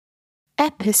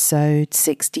Episode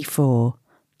 64,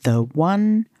 the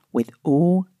one with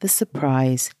all the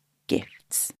surprise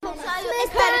gifts.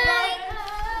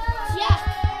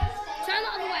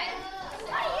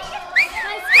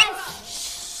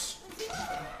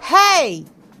 Hey!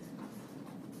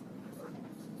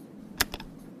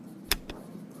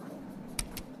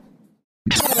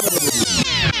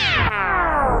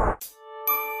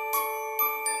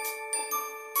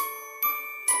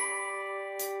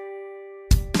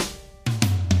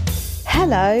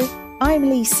 Hello, I'm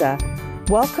Lisa.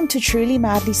 Welcome to Truly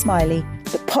Madly Smiley,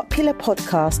 the popular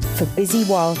podcast for busy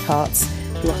wild hearts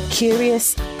who are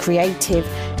curious, creative,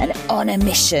 and on a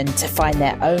mission to find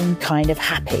their own kind of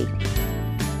happy.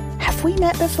 Have we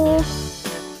met before?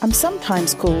 I'm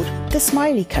sometimes called the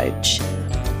Smiley Coach.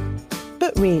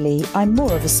 But really, I'm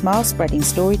more of a smile-spreading,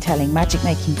 storytelling,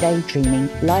 magic-making, daydreaming,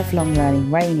 lifelong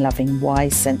learning, rain-loving,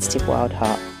 wise, sensitive wild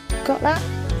heart. Got that?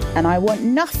 And I want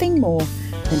nothing more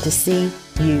than to see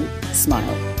you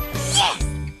smile. Yes!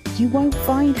 You won't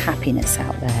find happiness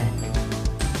out there.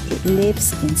 It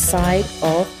lives inside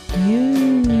of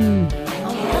you.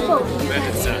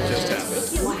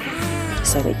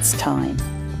 So it's time.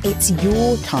 It's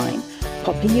your time.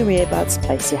 Pop in your earbuds,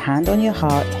 place your hand on your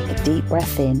heart, take a deep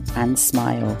breath in and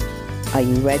smile. Are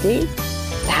you ready?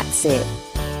 That's it.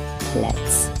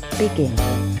 Let's begin.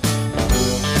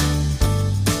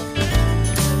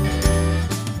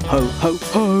 Ho, ho,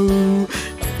 ho!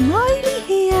 Smiley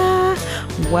here!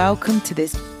 Welcome to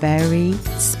this very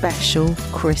special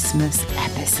Christmas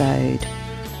episode.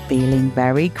 Feeling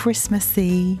very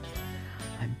Christmassy.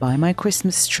 I'm by my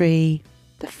Christmas tree.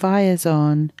 The fire's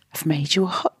on. I've made you a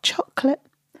hot chocolate.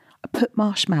 I put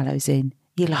marshmallows in.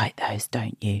 You like those,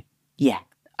 don't you? Yeah,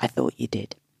 I thought you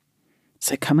did.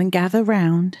 So come and gather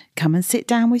round. Come and sit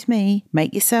down with me.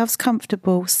 Make yourselves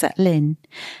comfortable. Settle in.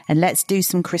 And let's do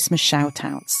some Christmas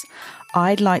shout-outs.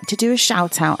 I'd like to do a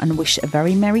shout-out and wish a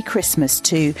very Merry Christmas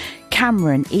to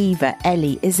Cameron, Eva,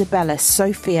 Ellie, Isabella,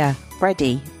 Sophia,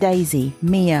 Freddie, Daisy,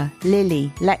 Mia,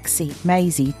 Lily, Lexi,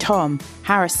 Maisie, Tom,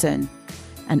 Harrison,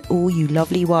 and all you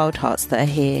lovely wild hearts that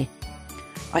are here.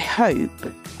 I hope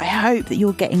that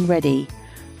you're getting ready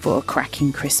for a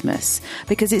cracking Christmas,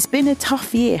 because it's been a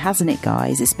tough year, hasn't it,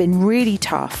 guys? It's been really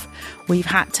tough. We've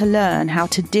had to learn how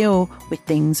to deal with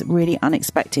things really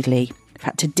unexpectedly. We've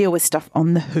had to deal with stuff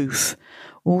on the hoof.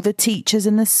 All the teachers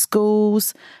in the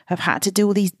schools have had to do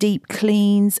all these deep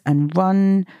cleans and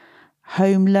run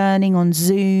home learning on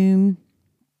Zoom.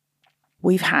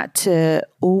 We've had to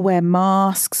all wear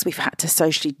masks. We've had to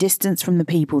socially distance from the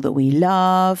people that we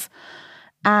love.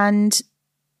 And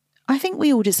I think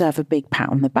we all deserve a big pat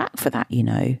on the back for that, you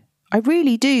know. I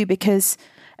really do, because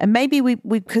maybe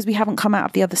because we haven't come out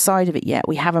of the other side of it yet,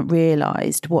 we haven't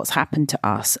realised what's happened to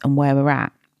us and where we're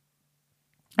at.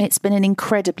 It's been an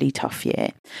incredibly tough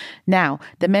year. Now,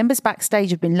 the members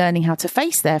backstage have been learning how to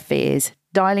face their fears,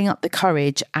 dialing up the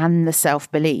courage and the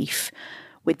self-belief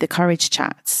with the courage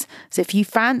chats. So if you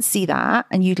fancy that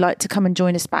and you'd like to come and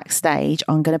join us backstage,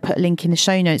 I'm going to put a link in the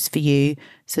show notes for you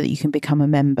so that you can become a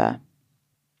member.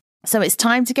 So it's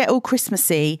time to get all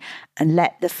Christmassy and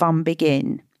let the fun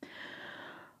begin.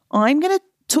 I'm going to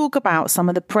talk about some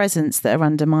of the presents that are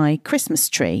under my Christmas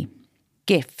tree.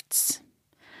 Gifts.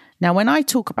 Now, when I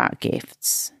talk about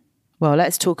gifts, well,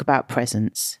 let's talk about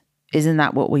presents. Isn't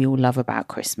that what we all love about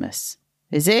Christmas?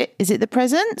 Is it? Is it the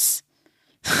presents?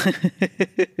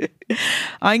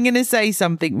 I'm going to say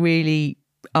something really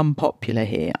unpopular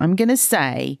here. I'm going to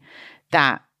say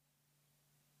that,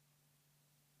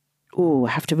 I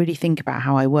have to really think about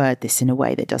how I word this in a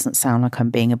way that doesn't sound like I'm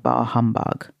being a bar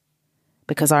humbug.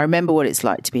 Because I remember what it's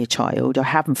like to be a child. I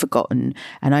haven't forgotten.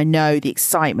 And I know the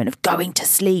excitement of going to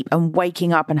sleep and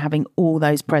waking up and having all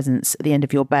those presents at the end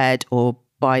of your bed or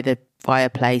by the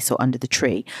fireplace or under the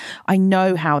tree. I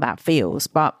know how that feels.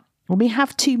 But when we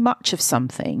have too much of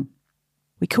something,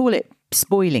 we call it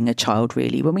spoiling a child,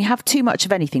 really. When we have too much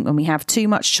of anything, when we have too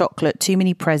much chocolate, too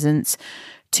many presents,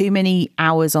 too many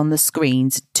hours on the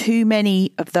screens, too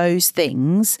many of those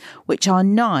things, which are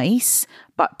nice,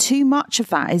 but too much of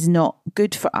that is not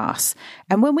good for us.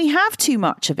 And when we have too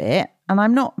much of it, and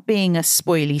I'm not being a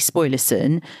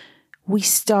spoilerson, we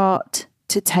start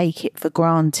to take it for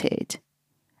granted.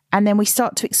 And then we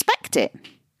start to expect it,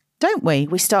 don't we?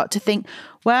 We start to think,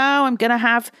 well, I'm going to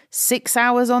have 6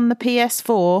 hours on the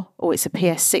PS4, or it's a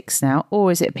PS6 now, or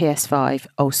is it a PS5?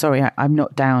 Oh, sorry, I'm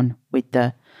not down with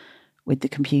the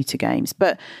computer games,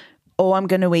 or I'm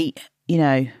going to eat,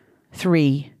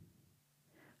 3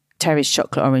 Terry's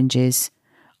chocolate oranges.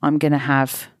 I'm going to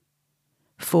have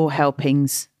 4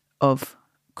 helpings of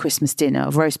Christmas dinner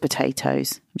of roast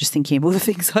potatoes. I'm just thinking of all the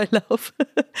things I love.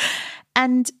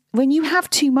 And when you have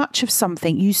too much of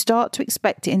something, you start to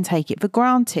expect it and take it for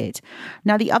granted.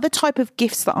 Now, the other type of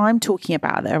gifts that I'm talking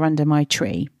about that are under my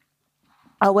tree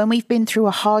are when we've been through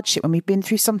a hardship, when we've been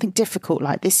through something difficult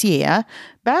like this year.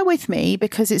 Bear with me,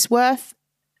 because it's worth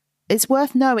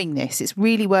knowing this. It's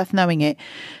really worth knowing it.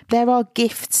 There are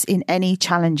gifts in any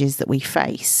challenges that we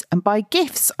face. And by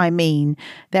gifts, I mean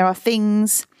there are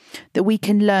things that we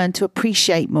can learn to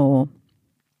appreciate more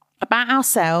about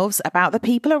ourselves, about the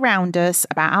people around us,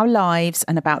 about our lives,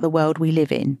 and about the world we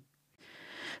live in.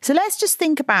 So let's just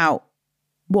think about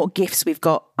what gifts we've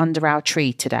got under our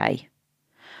tree today.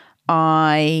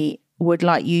 I would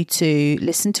like you to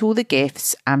listen to all the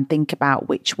gifts and think about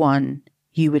which one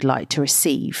you would like to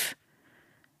receive.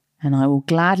 And I will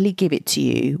gladly give it to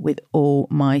you with all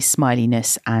my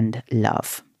smiliness and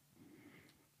love.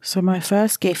 So my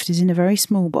first gift is in a very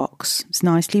small box. It's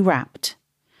nicely wrapped.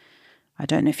 I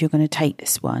don't know if you're going to take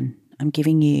this one. I'm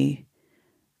giving you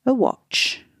a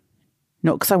watch.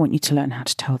 Not because I want you to learn how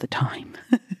to tell the time,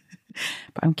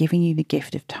 but I'm giving you the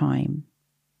gift of time.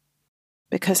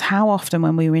 Because how often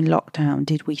when we were in lockdown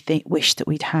did we wish that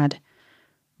we'd had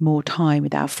more time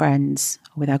with our friends,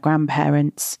 with our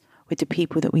grandparents, with the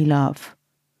people that we love?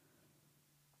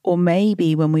 Or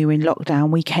maybe when we were in lockdown,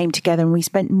 we came together and we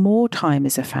spent more time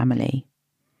as a family.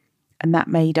 And that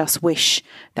made us wish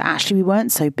that actually we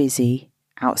weren't so busy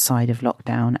outside of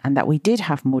lockdown and that we did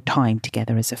have more time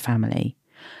together as a family.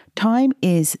 Time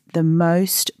is the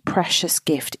most precious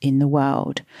gift in the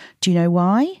world. Do you know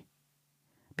why?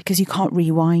 Because you can't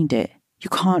rewind it. You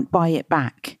can't buy it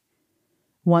back.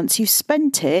 Once you've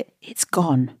spent it, it's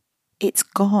gone. It's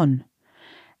gone.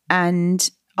 And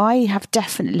I have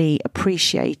definitely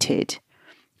appreciated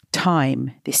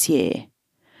time this year.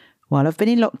 While I've been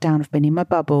in lockdown, I've been in my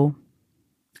bubble,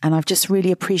 and I've just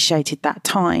really appreciated that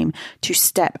time to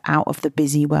step out of the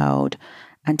busy world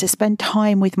and to spend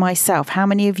time with myself. How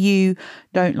many of you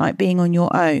don't like being on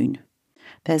your own?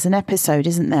 There's an episode,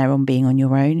 isn't there, on being on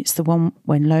your own? It's the one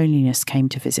when loneliness came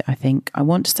to visit, I think. I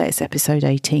want to say it's episode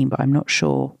 18, but I'm not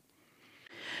sure.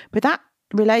 But that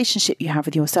relationship you have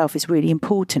with yourself is really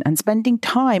important, and spending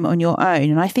time on your own.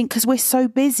 And I think because we're so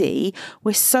busy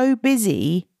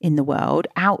in the world,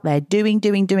 out there doing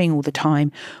all the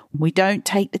time, we don't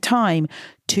take the time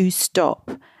to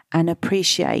stop and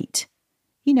appreciate,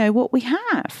 what we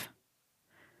have.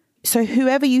 So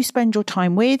whoever you spend your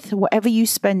time with, whatever you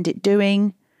spend it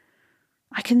doing,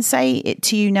 I can say it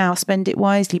to you now, spend it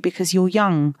wisely because you're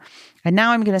young. And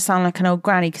now I'm going to sound like an old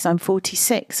granny because I'm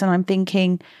 46 and I'm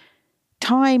thinking,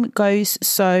 time goes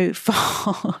so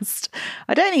fast.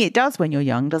 I don't think it does when you're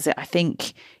young, does it? I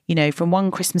think, from one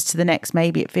Christmas to the next,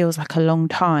 maybe it feels like a long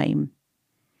time.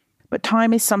 But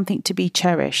time is something to be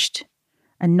cherished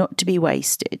and not to be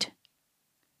wasted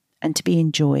and to be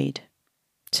enjoyed.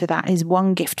 So that is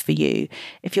one gift for you.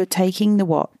 If you're taking the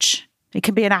watch, it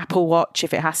can be an Apple Watch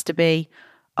if it has to be.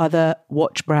 Other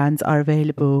watch brands are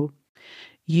available.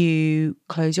 You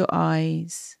close your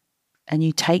eyes and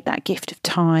you take that gift of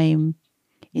time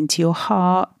into your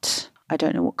heart. I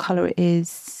don't know what colour it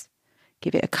is.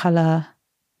 Give it a colour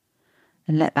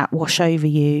and let that wash over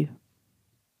you.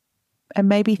 And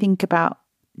maybe think about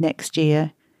next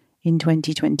year in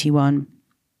 2021,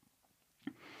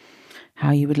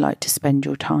 how you would like to spend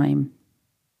your time.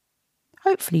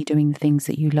 Hopefully doing the things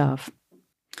that you love.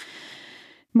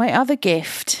 My other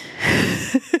gift,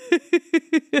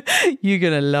 you're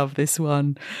going to love this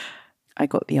one. I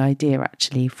got the idea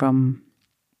actually from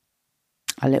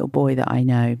a little boy that I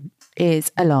know,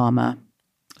 is a llama.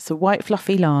 It's a white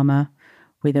fluffy llama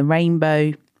with a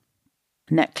rainbow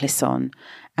necklace on.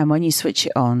 And when you switch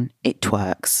it on, it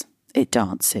twerks, it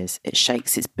dances, it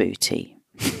shakes its booty.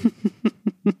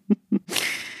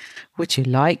 Would you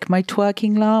like my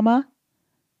twerking llama?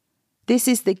 This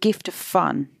is the gift of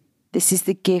fun. This is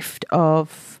the gift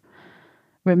of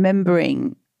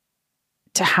remembering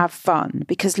to have fun,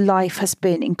 because life has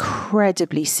been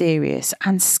incredibly serious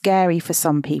and scary for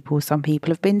some people. Some people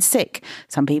have been sick.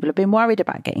 Some people have been worried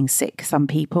about getting sick. Some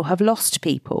people have lost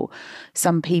people.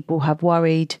 Some people have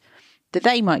worried that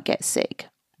they might get sick.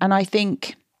 And I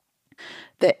think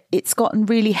that it's gotten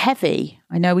really heavy.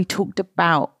 I know we talked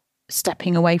about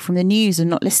stepping away from the news and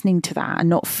not listening to that and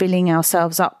not filling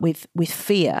ourselves up with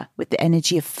fear, with the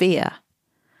energy of fear.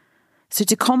 So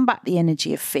to combat the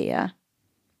energy of fear,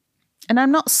 and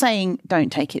I'm not saying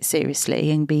don't take it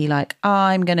seriously and be like,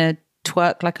 I'm going to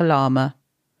twerk like a llama.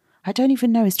 I don't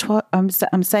even know, is twerk,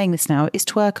 I'm saying this now, is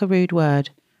twerk a rude word?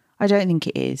 I don't think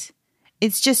it is.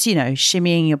 It's just,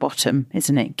 shimmying your bottom,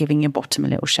 isn't it? Giving your bottom a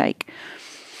little shake.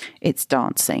 It's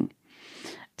dancing.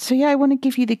 So yeah, I want to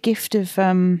give you the gift of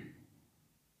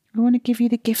I want to give you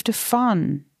the gift of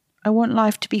fun. I want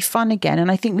life to be fun again.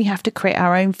 And I think we have to create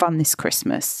our own fun this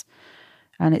Christmas.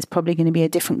 And it's probably going to be a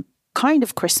different kind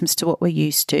of Christmas to what we're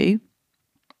used to.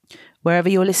 Wherever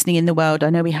you're listening in the world, I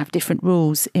know we have different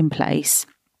rules in place.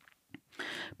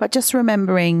 But just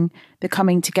remembering the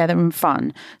coming together and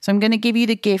fun. So I'm going to give you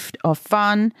the gift of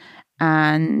fun.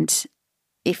 And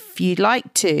if you'd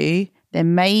like to,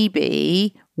 then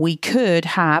maybe we could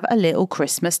have a little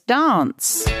Christmas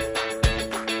dance.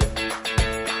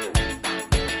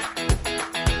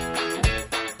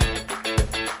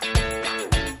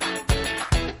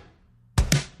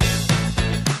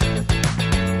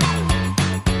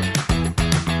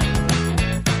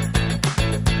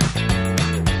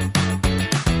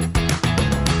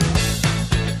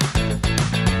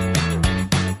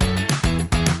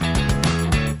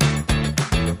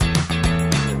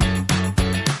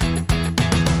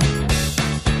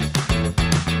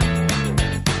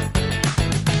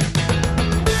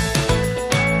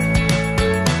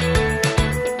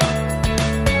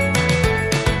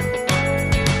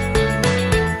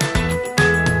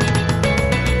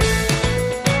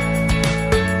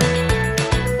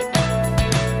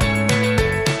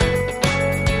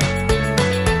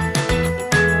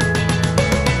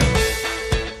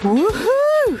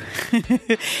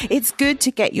 It's good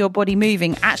to get your body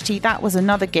moving. Actually, that was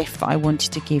another gift that I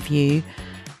wanted to give you.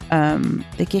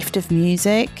 The gift of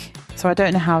music. So I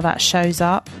don't know how that shows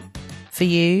up for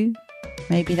you.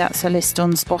 Maybe that's a list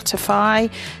on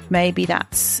Spotify. Maybe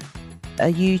that's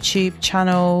a YouTube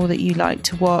channel that you like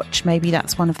to watch. Maybe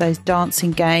that's one of those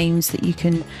dancing games that you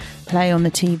can play on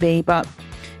the TV. But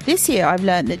this year I've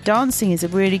learned that dancing is a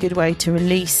really good way to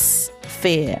release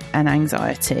fear and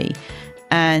anxiety.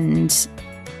 And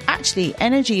actually,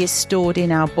 energy is stored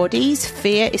in our bodies.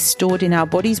 Fear is stored in our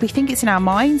bodies. We think it's in our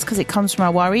minds because it comes from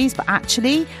our worries, but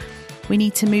actually we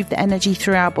need to move the energy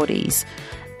through our bodies.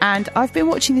 And I've been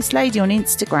watching this lady on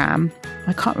Instagram.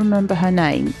 I can't remember her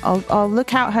name. I'll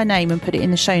look out her name and put it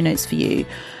in the show notes for you.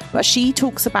 But she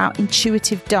talks about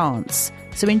intuitive dance.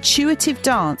 So intuitive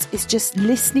dance is just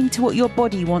listening to what your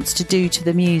body wants to do to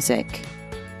the music.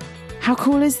 How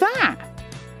cool is that?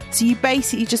 So you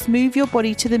basically just move your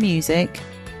body to the music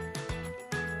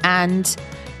and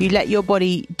you let your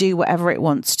body do whatever it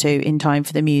wants to in time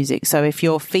for the music. So if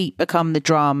your feet become the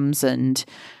drums and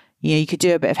you could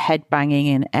do a bit of head banging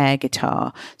and air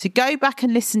guitar. So go back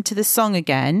and listen to the song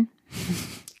again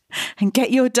and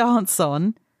get your dance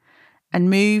on and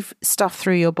move stuff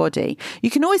through your body. You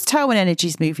can always tell when energy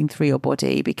is moving through your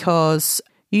body because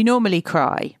you normally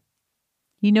cry.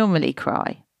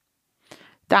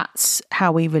 That's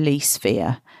how we release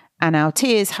fear. And our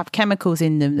tears have chemicals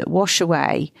in them that wash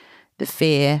away the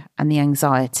fear and the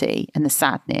anxiety and the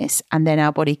sadness. And then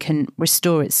our body can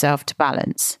restore itself to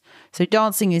balance. So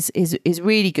dancing is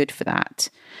really good for that.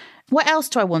 What else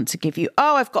do I want to give you?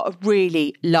 Oh, I've got a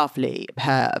really lovely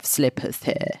pair of slippers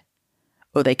here.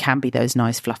 Or they can be those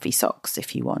nice fluffy socks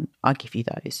if you want. I'll give you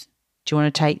those. Do you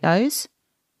want to take those?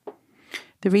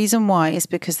 The reason why is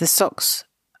because the socks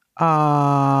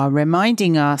are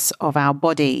reminding us of our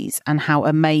bodies and how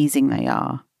amazing they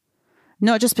are.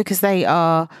 Not just because they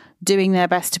are doing their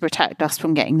best to protect us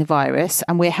from getting the virus,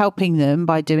 and we're helping them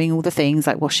by doing all the things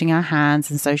like washing our hands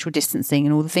and social distancing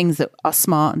and all the things that are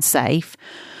smart and safe.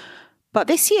 But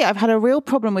this year I've had a real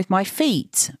problem with my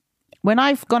feet. When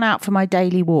I've gone out for my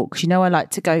daily walks, I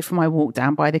like to go for my walk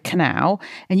down by the canal,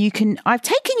 and I've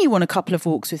taken you on a couple of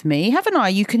walks with me, haven't I?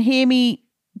 You can hear me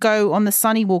go on the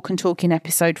sunny walk and talk in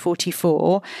episode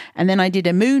 44. And then I did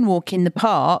a moon walk in the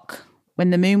park when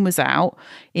the moon was out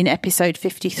in episode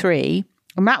 53.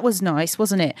 And that was nice,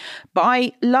 wasn't it? But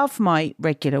I love my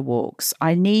regular walks.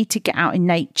 I need to get out in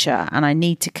nature and I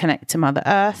need to connect to Mother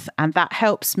Earth, and that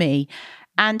helps me.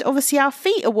 And obviously our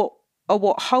feet are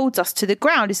what holds us to the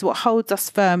ground, is what holds us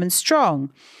firm and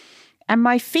strong. And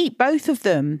my feet, both of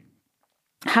them,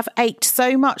 have ached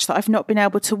so much that I've not been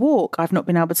able to walk. I've not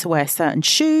been able to wear certain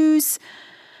shoes,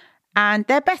 and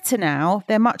they're better now.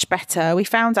 They're much better. We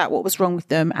found out what was wrong with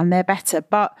them and they're better.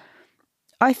 But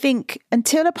I think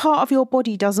until a part of your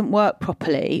body doesn't work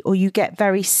properly or you get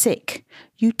very sick,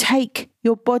 you take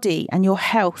your body and your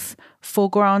health for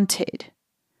granted.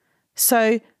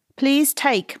 So please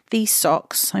take these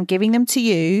socks. I'm giving them to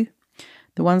you.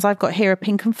 The ones I've got here are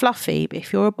pink and fluffy, but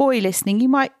if you're a boy listening, you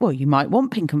might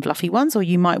want pink and fluffy ones, or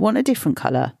you might want a different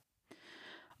colour.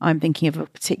 I'm thinking of a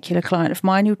particular client of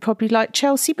mine who would probably like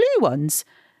Chelsea blue ones.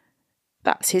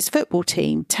 That's his football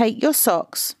team. Take your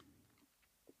socks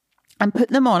and put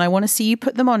them on. I want to see you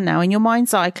put them on now in your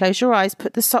mind's eye. Close your eyes,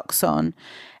 put the socks on,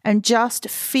 and just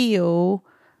feel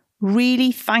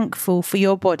really thankful for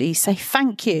your body, say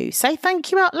thank you. Say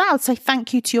thank you out loud. Say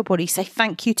thank you to your body. Say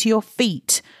thank you to your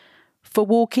feet for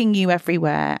walking you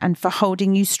everywhere and for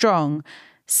holding you strong.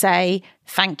 Say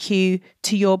thank you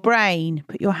to your brain.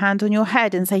 Put your hand on your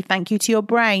head and say thank you to your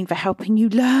brain for helping you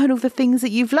learn all the things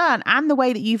that you've learned and the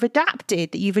way that you've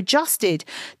adapted, that you've adjusted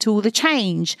to all the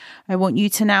change. I want you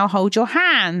to now hold your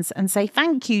hands and say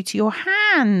thank you to your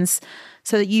hands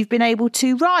so that you've been able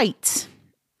to write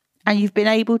and you've been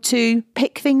able to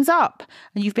pick things up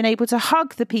and you've been able to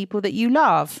hug the people that you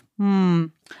love.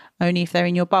 Only if they're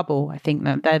in your bubble. I think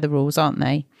that they're the rules, aren't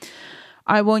they?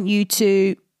 I want you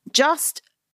to just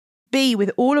be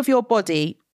with all of your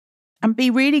body and be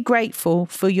really grateful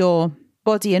for your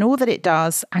body and all that it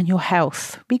does and your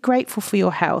health. Be grateful for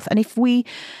your health. And if we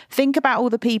think about all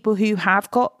the people who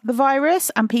have got the virus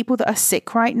and people that are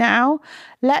sick right now,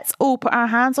 let's all put our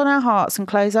hands on our hearts and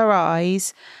close our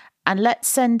eyes and let's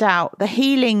send out the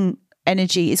healing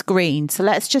energy is green. So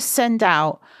let's just send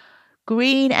out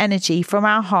green energy from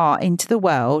our heart into the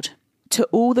world to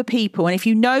all the people. And if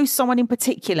you know someone in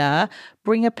particular,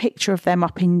 bring a picture of them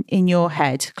up in your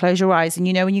head. Close your eyes. And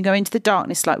when you go into the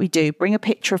darkness like we do, bring a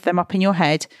picture of them up in your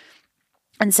head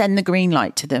and send the green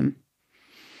light to them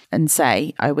and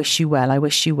say, I wish you well. I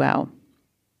wish you well.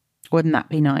 Wouldn't that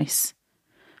be nice?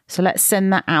 So let's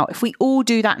send that out. If we all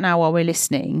do that now while we're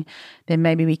listening, then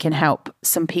maybe we can help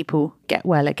some people get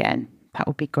well again. That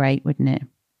would be great, wouldn't it?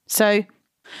 So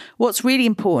what's really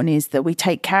important is that we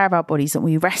take care of our bodies and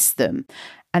we rest them.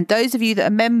 And those of you that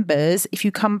are members, if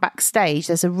you come backstage,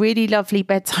 there's a really lovely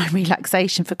bedtime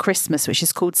relaxation for Christmas, which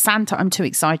is called Santa, I'm Too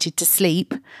Excited to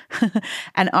Sleep.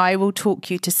 And I will talk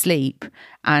you to sleep.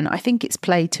 And I think it's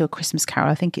played to a Christmas carol.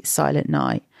 I think it's Silent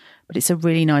Night. But it's a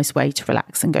really nice way to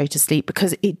relax and go to sleep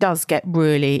because it does get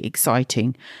really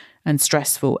exciting and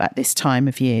stressful at this time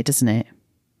of year, doesn't it?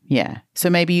 Yeah. So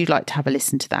maybe you'd like to have a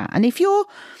listen to that. And if you're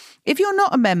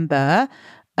not a member,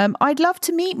 I'd love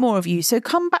to meet more of you. So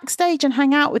come backstage and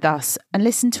hang out with us and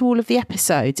listen to all of the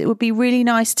episodes. It would be really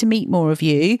nice to meet more of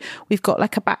you. We've got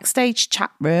like a backstage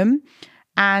chat room.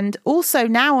 And also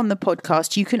now on the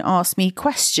podcast, you can ask me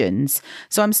questions.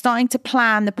 So I'm starting to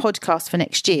plan the podcast for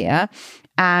next year.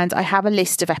 And I have a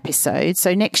list of episodes.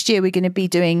 So next year, we're going to be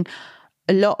doing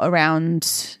a lot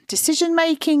around decision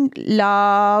making,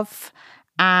 love,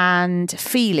 and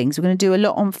feelings. We're going to do a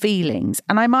lot on feelings.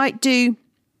 And I might do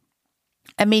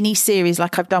a mini series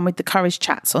like I've done with the Courage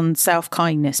Chats on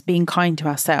self-kindness, being kind to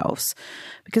ourselves.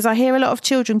 Because I hear a lot of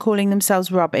children calling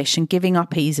themselves rubbish and giving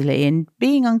up easily and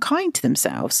being unkind to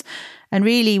themselves. And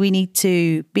really, we need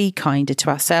to be kinder to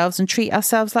ourselves and treat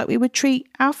ourselves like we would treat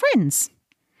our friends.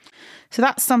 So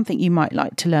that's something you might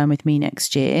like to learn with me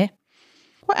next year.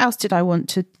 What else did I want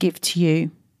to give to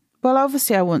you? Well,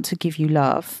 obviously, I want to give you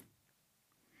love.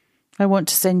 I want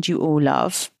to send you all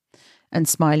love and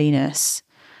smiliness.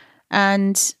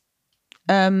 And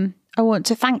I want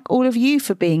to thank all of you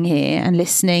for being here and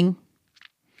listening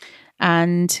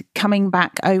and coming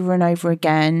back over and over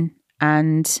again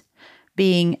and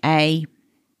being a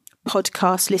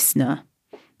podcast listener.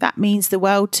 That means the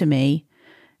world to me.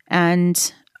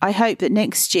 And I hope that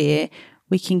next year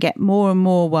we can get more and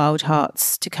more wild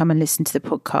hearts to come and listen to the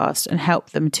podcast and help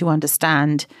them to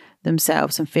understand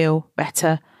themselves and feel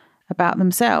better about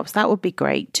themselves. That would be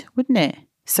great, wouldn't it?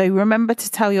 So remember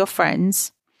to tell your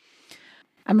friends.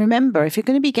 And remember, if you're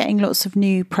going to be getting lots of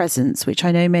new presents, which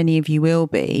I know many of you will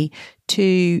be,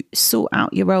 to sort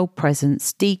out your old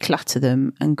presents, declutter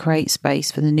them and create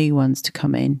space for the new ones to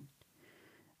come in.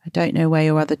 I don't know where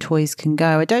your other toys can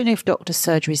go. I don't know if doctor's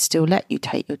surgeries still let you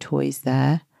take your toys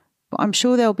there, but I'm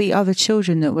sure there'll be other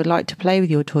children that would like to play with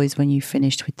your toys when you've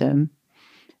finished with them.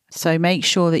 So make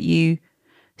sure that you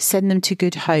send them to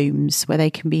good homes where they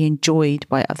can be enjoyed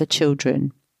by other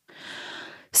children.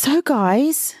 So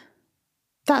guys,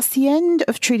 that's the end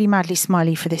of Truly Madly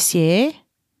Smiley for this year.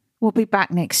 We'll be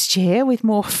back next year with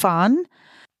more fun.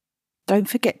 Don't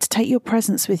forget to take your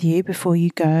presents with you before you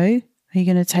go. Are you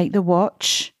going to take the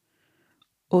watch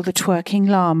or the twerking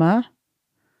llama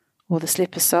or the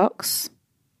slipper socks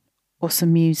or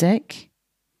some music?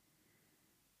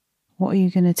 What are you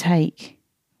going to take?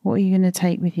 What are you going to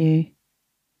take with you?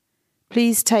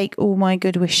 Please take all my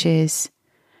good wishes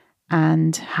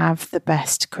and have the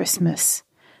best Christmas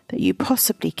that you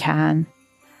possibly can.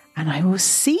 And I will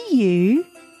see you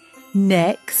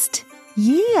next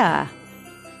year.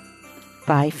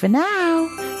 Bye for now.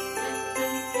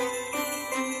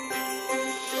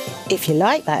 If you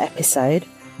like that episode,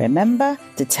 remember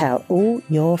to tell all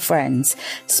your friends.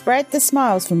 Spread the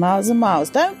smiles for miles and miles.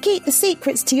 Don't keep the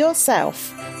secrets to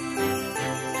yourself.